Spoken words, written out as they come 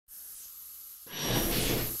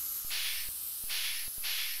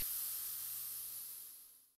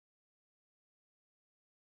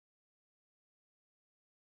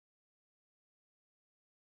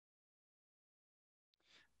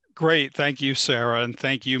Great. Thank you, Sarah. And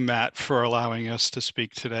thank you, Matt, for allowing us to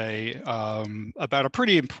speak today about a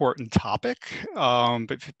pretty important topic.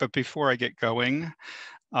 But before I get going,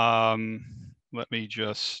 um, let me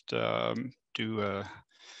just do a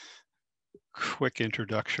quick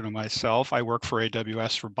introduction of myself. I work for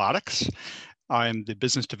AWS Robotics. I'm the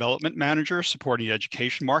business development manager supporting the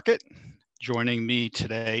education market. Joining me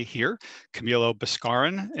today here, Camilo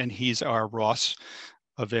Biscarin, and he's our ROS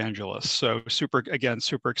evangelist. So super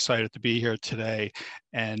excited to be here today,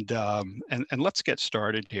 and let's get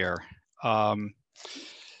started here.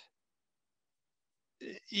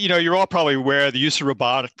 You're all probably aware the use of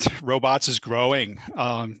robots is growing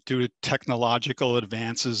due to technological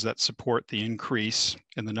advances that support the increase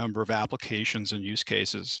in the number of applications and use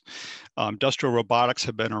cases. Industrial robotics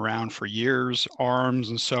have been around for years, arms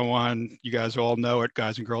and so on. You guys all know it,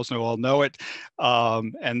 guys and girls all know it.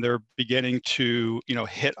 And they're beginning to,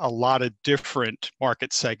 hit a lot of different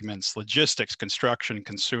market segments: logistics, construction,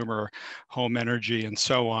 consumer, home energy, and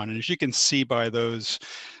so on. And as you can see by those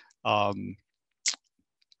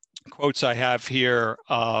quotes I have here,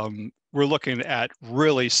 we're looking at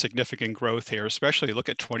really significant growth here, especially look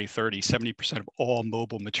at 2030, 70% of all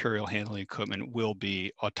mobile material handling equipment will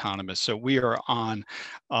be autonomous. So we are on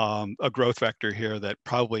a growth vector here that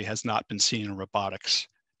probably has not been seen in robotics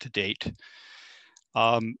to date.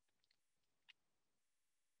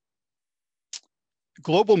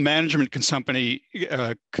 Global management consulting company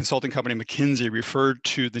McKinsey referred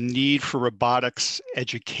to the need for robotics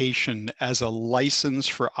education as a license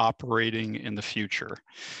for operating in the future.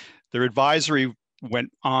 Their advisory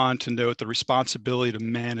went on to note the responsibility to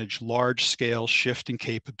manage large-scale shifting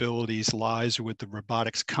capabilities lies with the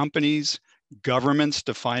robotics companies, governments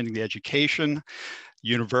defining the education,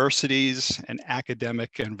 universities, and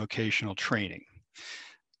academic and vocational training.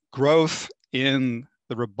 Growth in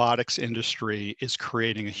the robotics industry is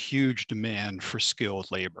creating a huge demand for skilled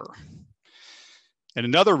labor. In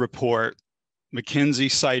another report,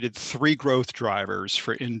 McKinsey cited 3 growth drivers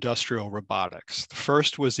for industrial robotics. The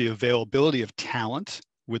first was the availability of talent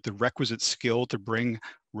with the requisite skill to bring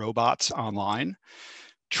robots online.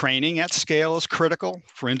 Training at scale is critical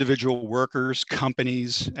for individual workers,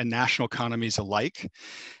 companies, and national economies alike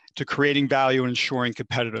to creating value and ensuring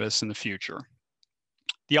competitiveness in the future.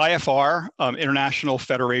 The IFR, International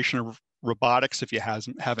Federation of Robotics, if you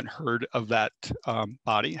haven't heard of that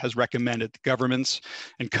body, has recommended governments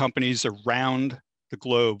and companies around the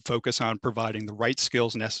globe focus on providing the right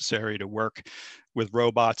skills necessary to work with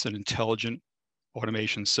robots and intelligent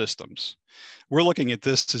automation systems. We're looking at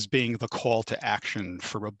this as being the call to action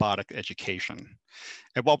for robotic education.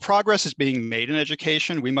 And while progress is being made in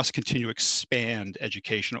education, we must continue to expand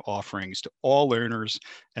education offerings to all learners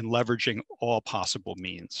and leveraging all possible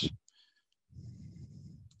means.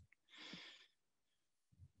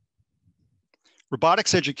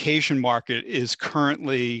 Robotics education market is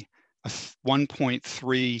currently a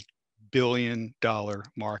 $1.3 billion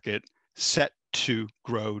market, set to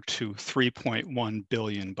grow to $3.1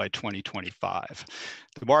 billion by 2025.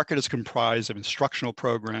 The market is comprised of instructional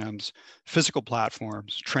programs, physical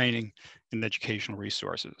platforms, training, and educational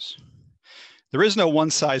resources. There is no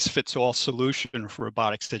one-size-fits-all solution for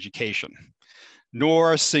robotics education,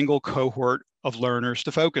 nor a single cohort of learners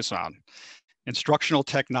to focus on. Instructional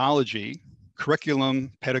technology, curriculum,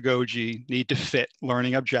 pedagogy need to fit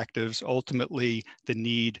learning objectives, ultimately the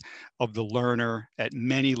need of the learner at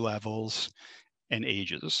many levels and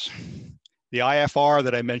ages. The IFR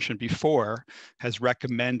that I mentioned before has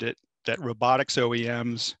recommended that robotics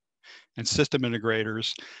OEMs and system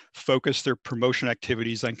integrators focus their promotion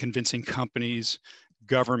activities on convincing companies,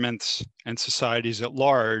 governments, and societies at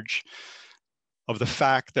large of the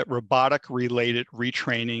fact that robotic-related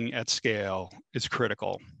retraining at scale is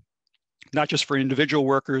critical, not just for individual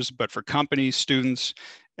workers, but for companies, students,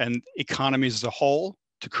 and economies as a whole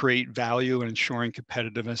to create value and ensuring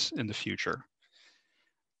competitiveness in the future.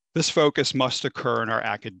 This focus must occur in our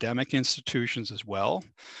academic institutions as well.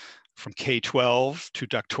 From K-12 to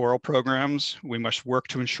doctoral programs, we must work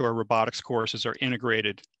to ensure robotics courses are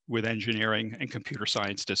integrated with engineering and computer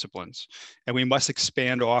science disciplines. And we must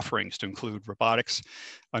expand offerings to include robotics,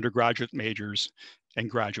 undergraduate majors, and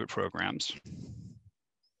graduate programs.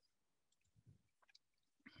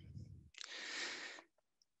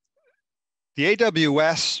 The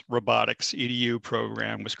AWS Robotics EDU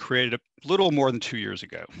program was created a little more than 2 years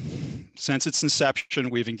ago. Since its inception,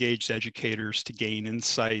 we've engaged educators to gain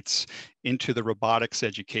insights into the robotics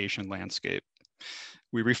education landscape.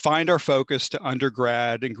 We refined our focus to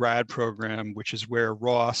undergrad and grad program, which is where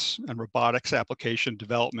ROS and robotics application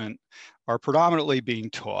development are predominantly being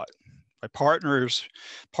taught. By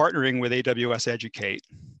partnering with AWS Educate,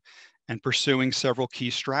 and pursuing several key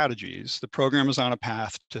strategies, the program is on a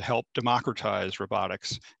path to help democratize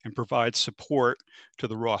robotics and provide support to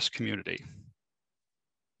the ROS community.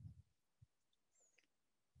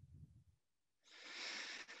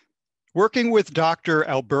 Working with Dr.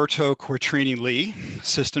 Alberto Quattrini-Lee,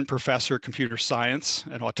 Assistant Professor of Computer Science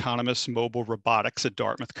and Autonomous Mobile Robotics at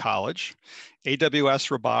Dartmouth College,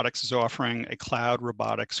 AWS Robotics is offering a cloud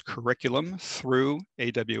robotics curriculum through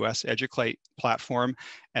AWS Educate platform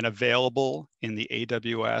and available in the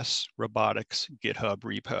AWS Robotics GitHub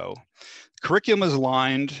repo. The curriculum is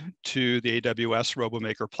aligned to the AWS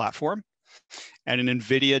Robomaker platform and an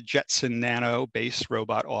NVIDIA Jetson Nano-based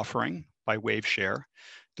robot offering by Waveshare,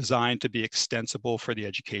 designed to be extensible for the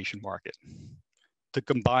education market. The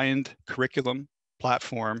combined curriculum,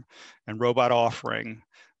 platform, and robot offering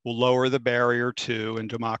will lower the barrier to and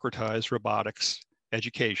democratize robotics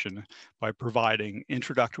education by providing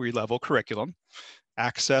introductory level curriculum,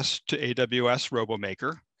 access to AWS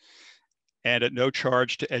Robomaker, and at no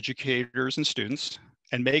charge to educators and students,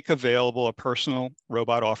 and make available a personal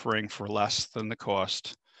robot offering for less than the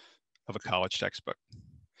cost of a college textbook.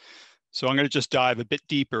 So I'm going to just dive a bit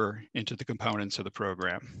deeper into the components of the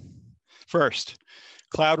program. First,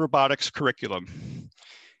 Cloud Robotics Curriculum.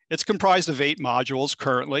 It's comprised of 8 modules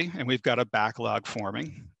currently, and we've got a backlog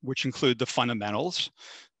forming, which include the fundamentals,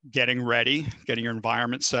 getting ready, getting your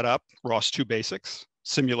environment set up, ROS-2 basics,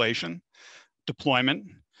 simulation, deployment,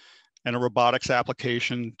 and a robotics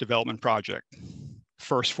application development project.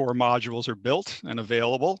 First 4 modules are built and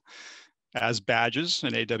available as badges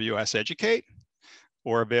in AWS Educate,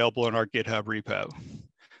 or available in our GitHub repo.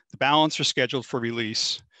 The balance are scheduled for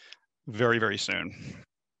release very, very soon.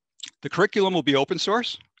 The curriculum will be open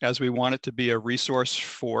source, as we want it to be a resource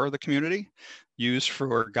for the community, used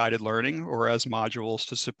for guided learning or as modules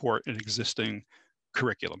to support an existing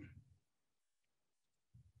curriculum.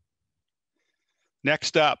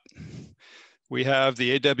 Next up, we have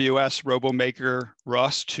the AWS Robomaker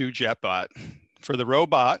ROS-2 JetBot. For the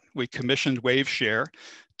robot, we commissioned Waveshare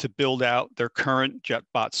to build out their current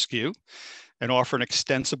JetBot SKU and offer an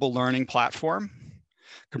extensible learning platform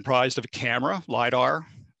comprised of a camera, LiDAR,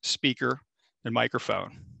 speaker, and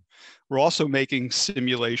microphone. We're also making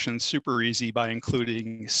simulations super easy by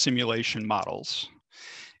including simulation models.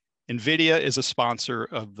 NVIDIA is a sponsor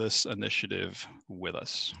of this initiative with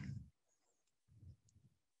us.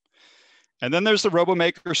 And then there's the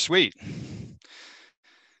Robomaker suite.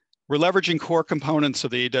 We're leveraging core components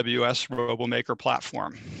of the AWS Robomaker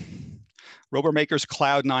platform. Robomaker's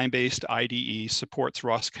Cloud 9-based IDE supports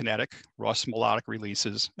ROS Kinetic, ROS Melodic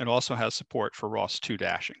releases, and also has support for ROS-2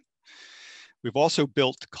 dashing. We've also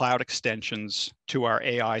built cloud extensions to our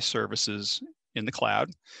AI services in the cloud,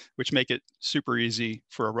 which make it super easy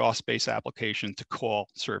for a ROS-based application to call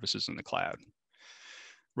services in the cloud.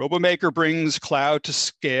 Robomaker brings cloud to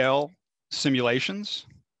scale simulations.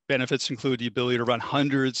 Benefits include the ability to run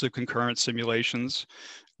hundreds of concurrent simulations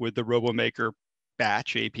with the Robomaker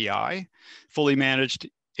Batch API, fully managed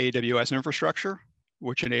AWS infrastructure,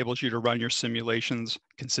 which enables you to run your simulations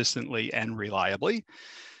consistently and reliably.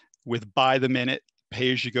 With by-the-minute,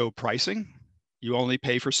 pay-as-you-go pricing, you only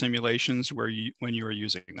pay for simulations when you are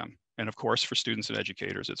using them. And of course, for students and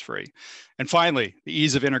educators, it's free. And finally, the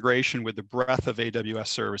ease of integration with the breadth of AWS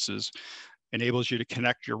services enables you to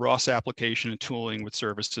connect your ROS application and tooling with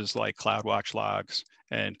services like CloudWatch Logs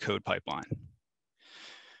and Code Pipeline.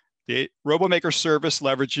 The Robomaker service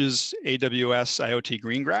leverages AWS IoT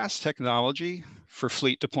Greengrass technology for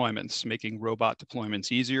fleet deployments, making robot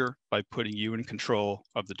deployments easier by putting you in control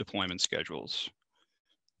of the deployment schedules.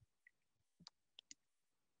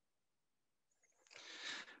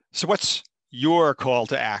 So what's your call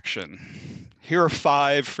to action? Here are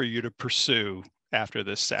 5 for you to pursue after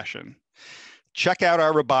this session. Check out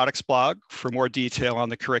our robotics blog for more detail on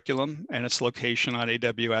the curriculum and its location on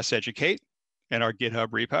AWS Educate and our GitHub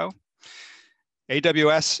repo.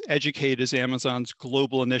 AWS Educate is Amazon's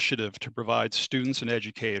global initiative to provide students and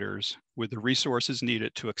educators with the resources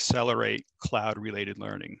needed to accelerate cloud-related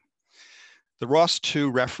learning. The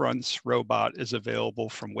ROS-2 reference robot is available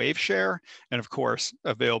from Waveshare and of course,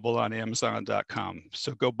 available on Amazon.com.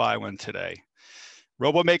 So go buy one today.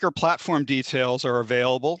 Robomaker platform details are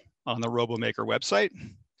available on the Robomaker website.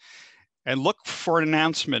 And look for an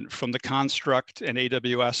announcement from the Construct and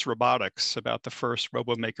AWS Robotics about the first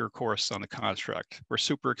Robomaker course on the Construct. We're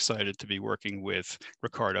super excited to be working with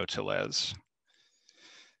Ricardo Tellez.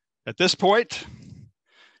 At this point,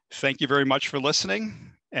 thank you very much for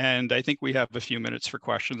listening. And I think we have a few minutes for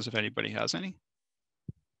questions if anybody has any.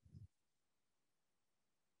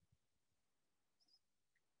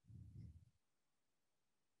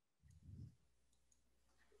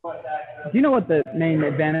 Do you know what the main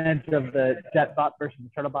advantage of the jet bot versus the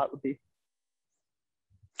shuttle bot would be?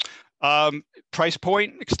 Price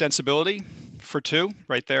point, extensibility for 2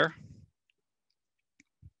 right there.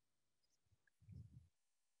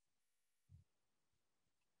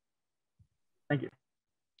 Thank you.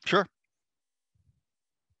 Sure.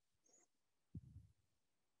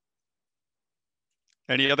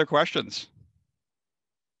 Any other questions?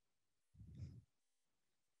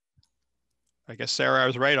 I guess, Sarah, I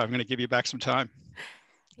was right. I'm going to give you back some time.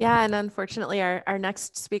 Yeah, and unfortunately, our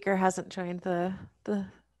next speaker hasn't joined the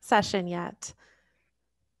session yet,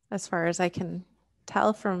 as far as I can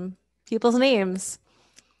tell from people's names.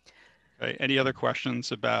 Okay. Any other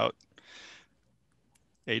questions about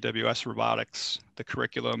AWS Robotics, the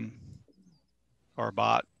curriculum, our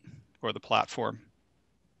bot, or the platform?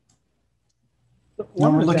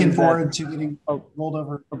 No, we're looking forward to getting rolled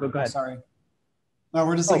over. Oh, go ahead. Sorry. No,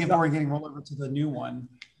 we're just looking forward to getting rolled over to the new one.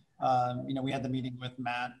 We had the meeting with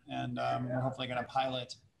Matt, and we're hopefully going to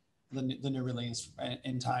pilot the new release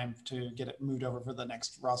in time to get it moved over for the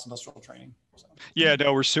next ROS industrial training. So. Yeah,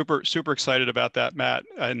 no, we're super excited about that, Matt.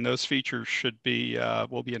 And those features should be,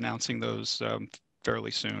 we'll be announcing those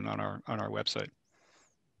fairly soon on our website.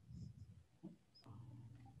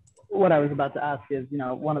 What I was about to ask is,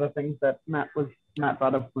 one of the things that Matt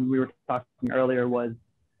brought up when we were talking earlier was,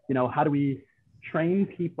 how do we train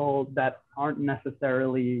people that aren't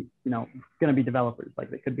necessarily, going to be developers? Like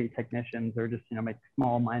they could be technicians or just, make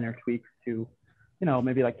small minor tweaks to,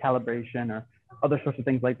 maybe like calibration or other sorts of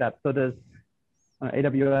things like that. So does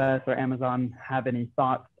AWS or Amazon have any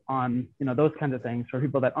thoughts on, those kinds of things for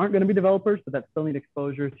people that aren't going to be developers, but that still need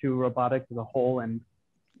exposure to robotics as a whole and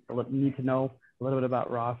need to know a little bit about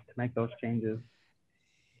ROS to make those changes?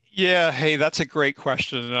 Yeah, hey, that's a great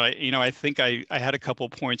question. And I think I had a couple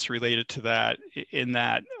points related to that, in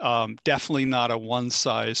that definitely not a one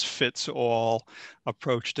size fits all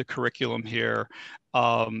approach to curriculum here.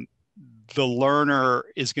 The learner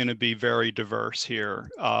is going to be very diverse here.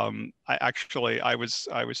 I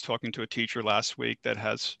was talking to a teacher last week that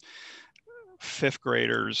has 5th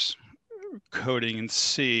graders coding in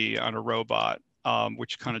C on a robot,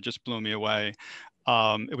 which kind of just blew me away.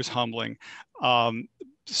 It was humbling.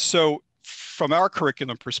 So from our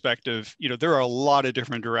curriculum perspective, there are a lot of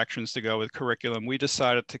different directions to go with curriculum. We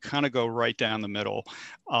decided to kind of go right down the middle.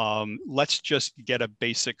 Let's just get a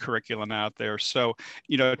basic curriculum out there. So,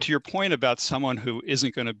 to your point about someone who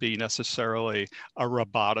isn't going to be necessarily a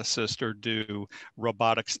roboticist or do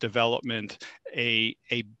robotics development, a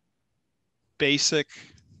basic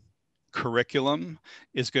curriculum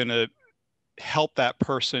is going to help that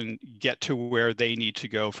person get to where they need to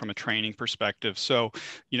go from a training perspective. So,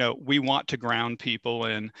 we want to ground people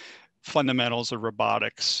in fundamentals of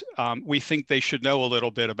robotics. We think they should know a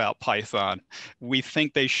little bit about Python. We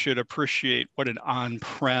think they should appreciate what an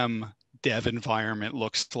on-prem dev environment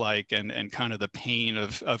looks like and kind of the pain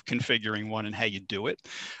of configuring one and how you do it.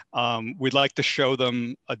 We'd like to show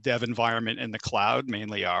them a dev environment in the cloud,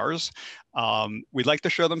 mainly ours. We'd like to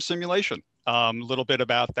show them simulation. A little bit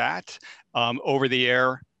about that.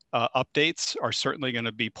 Over-the-air updates are certainly going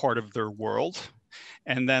to be part of their world.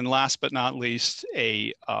 And then last but not least,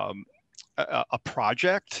 a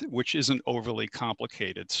project which isn't overly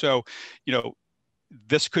complicated. So,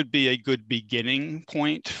 this could be a good beginning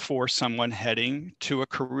point for someone heading to a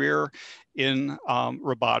career in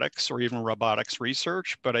robotics or even robotics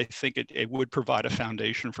research, but I think it would provide a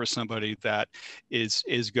foundation for somebody that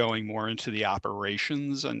is going more into the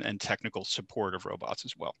operations and technical support of robots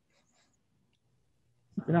as well.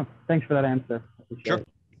 Thanks for that answer. Sure.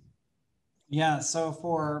 Yeah, so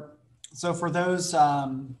for those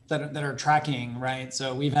that are tracking, right?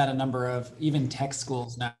 So we've had a number of even tech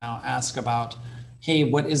schools now ask about, hey,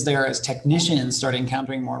 what is there as technicians start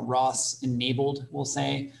encountering more ROS enabled, we'll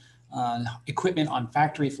say, equipment on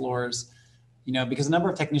factory floors, because a number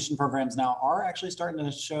of technician programs now are actually starting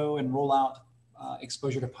to show and roll out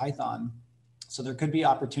exposure to Python. So there could be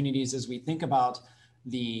opportunities as we think about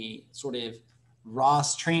the sort of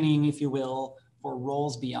ROS training, if you will, for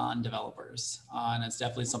roles beyond developers. And it's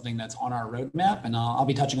definitely something that's on our roadmap. And I'll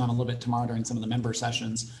be touching on a little bit tomorrow during some of the member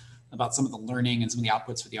sessions about some of the learning and some of the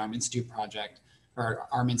outputs for the ARM Institute project, or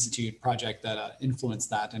ARM Institute project that influenced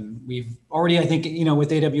that. And we've already, I think, with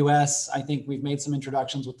AWS, I think we've made some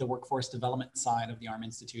introductions with the workforce development side of the ARM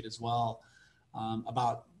Institute as well,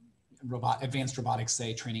 about advanced robotics,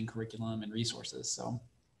 say, training curriculum and resources. So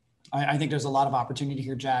I think there's a lot of opportunity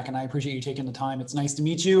here, Jack, and I appreciate you taking the time. It's nice to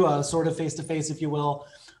meet you, sort of face-to-face, if you will.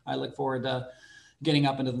 I look forward to getting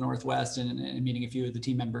up into the Northwest and meeting a few of the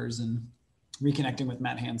team members and reconnecting with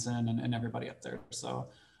Matt Hansen and everybody up there. So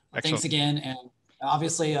thanks again, and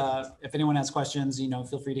Obviously, if anyone has questions,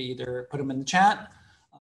 feel free to either put them in the chat